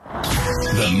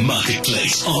The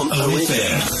Marketplace on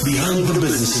OFM. Behind the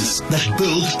businesses that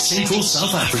build Central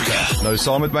South Africa. Nou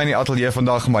saam met my in die ateljee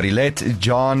vandag Marilet,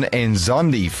 John en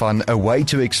Zandi van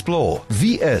Away2Xplore.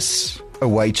 Wie is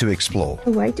Away2Xplore?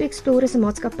 Away2Xplore is 'n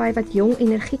maatskappy wat jong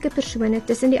energieke persone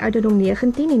tussen die ouderdom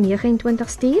 19 en 29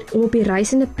 stuur om op die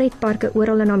reisende pretparke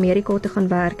oral in Amerika te gaan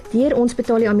werk. Deur ons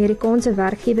betaal die Amerikaanse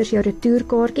werkgewers jou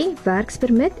retourkaartjie,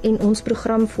 werkspermit en ons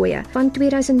programfooie. Van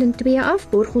 2002 af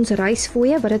borg ons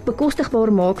reisfooie wat dit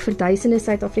bekostigbaar maak vir duisende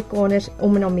Suid-Afrikaners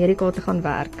om in Amerika te gaan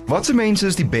werk. Watse mense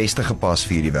is die beste gepas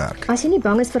vir hierdie werk? As jy nie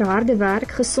bang is vir harde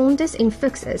werk, gesond is en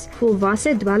fiks is,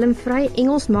 volwasse, dwelmvry,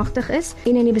 Engels magtig is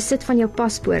en in die besit van jou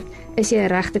paspoort, is jy 'n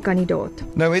regte kandidaat.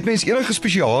 Nou het mens enige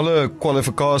spesiale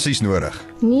kwalifikasies nodig?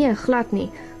 Nee, glad nie.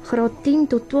 Graad 10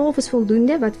 tot 12 is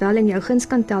voldoende, wat wel in jou guns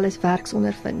kan tel is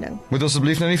werksondervinding. Moet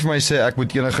asseblief nou nie vir my sê ek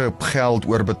moet enige geld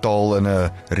oorbetaal in 'n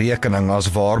rekening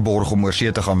as waarborg om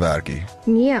oorsee te gaan werk nie.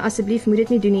 Nee, asseblief moet dit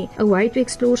nie doen nie.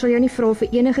 Away2Xplore sal jou nie vra vir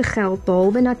enige geld,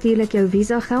 behalwe natuurlik jou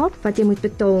visa geld wat jy moet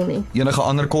betaal nie. Enige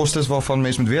ander kostes waarvan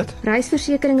mens moet weet?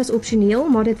 Reisversekering is opsioneel,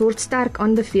 maar dit word sterk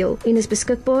aanbeveel en is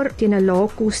beskikbaar teen 'n lae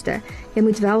koste. Jy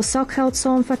moet wel sakgeld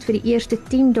saamvat vir die eerste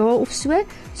 10 dae of so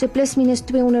plus minus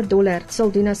 $200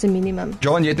 sal doen as 'n minimum.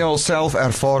 John, jy het nou al self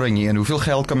ervaring hier en hoeveel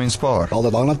geld kan mens spaar? Al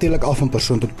dit hang natuurlik af van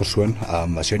persoon tot persoon.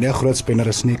 As jy nie 'n groot spender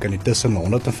is nie, kan jy tussen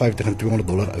 $150 en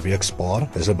 $200 'n week spaar.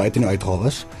 Dis buite jou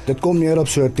uitgawes. Dit kom neer op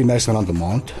so R10,000 'n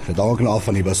maand. Dit hang ook nou af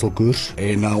van die wisselkoers.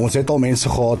 En ons het al mense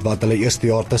gehad wat hulle eerste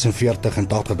jaar tussen R40 en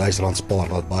R80,000 spaar,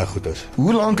 wat baie goed is.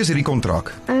 Hoe lank is hierdie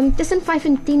kontrak? Tussen 5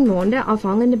 en 10 maande,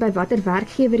 afhangende by watter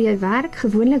werkgewer jy werk.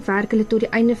 Gewoonlik werk hulle tot die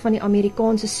einde van die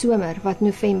Amerikaanse somer, wat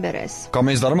November is. Kan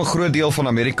mens daarom 'n groot deel van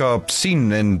Amerika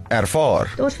sien en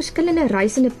ervaar? Daar's verskillende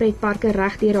reisende pretparke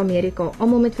reg deur Amerika,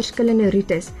 almal met verskillende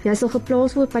roetes. Jy sal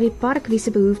geplaas word by die park wie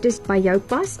se behoeftes by jou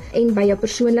pas en by jou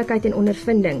persoonlikheid en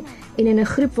ondervinding, en in 'n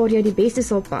groep waar jy die beste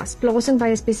sal pas. Plasing by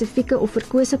 'n spesifieke of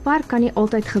verkose park kan nie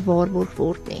altyd gewaarborg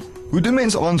word nie. Hoe doen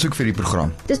mense aansoek vir die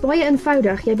program? Dis baie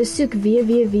eenvoudig. Jy besoek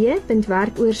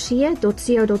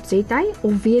www.werkoorsee.co.za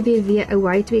of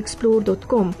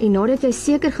www.away2xplore.com en nadat jy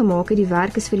seker gemaak het die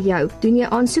werk is vir jou, doen jy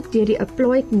aansoek deur die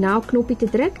Apply Now knoppie te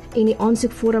druk en die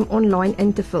aansoekvorm online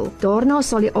in te vul. Daarna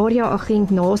sal die area agent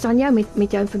naas aan jou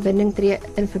met jou in verbinding tree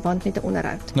in verband met 'n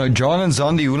onderhoud. Nou John en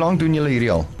Zandi, hoe lank doen julle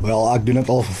hierdie al? Wel, ek doen dit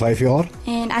al vir 5 jaar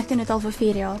En ek doen dit al vir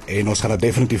 4 jaar. en ons gaan dit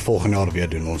definitief volgende jaar weer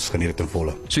doen. Ons geniet dit in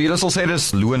volle. So julle sal sê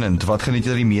dis lonend. Wat geniet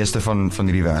julle die meeste van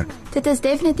hierdie werk? Dit is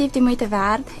definitief die moeite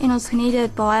werd en ons geniet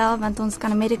dit baie want ons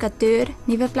kan Amerika toer,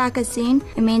 nuwe plekke sien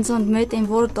en mense ontmoet en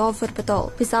word daarvoor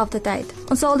betaal, dieselfde tyd.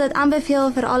 Ons sal dit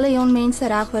aanbeveel vir alle jong mense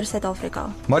reg oor Suid-Afrika.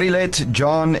 Marilet,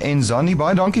 John en Zandi,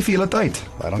 baie dankie vir julle tyd.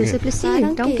 Baie Dis 'n dankie.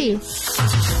 plesier. Dankie.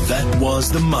 That was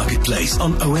the Marketplace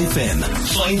on OFM.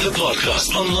 Find the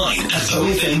podcast online at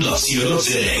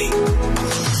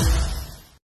ofm.co.za.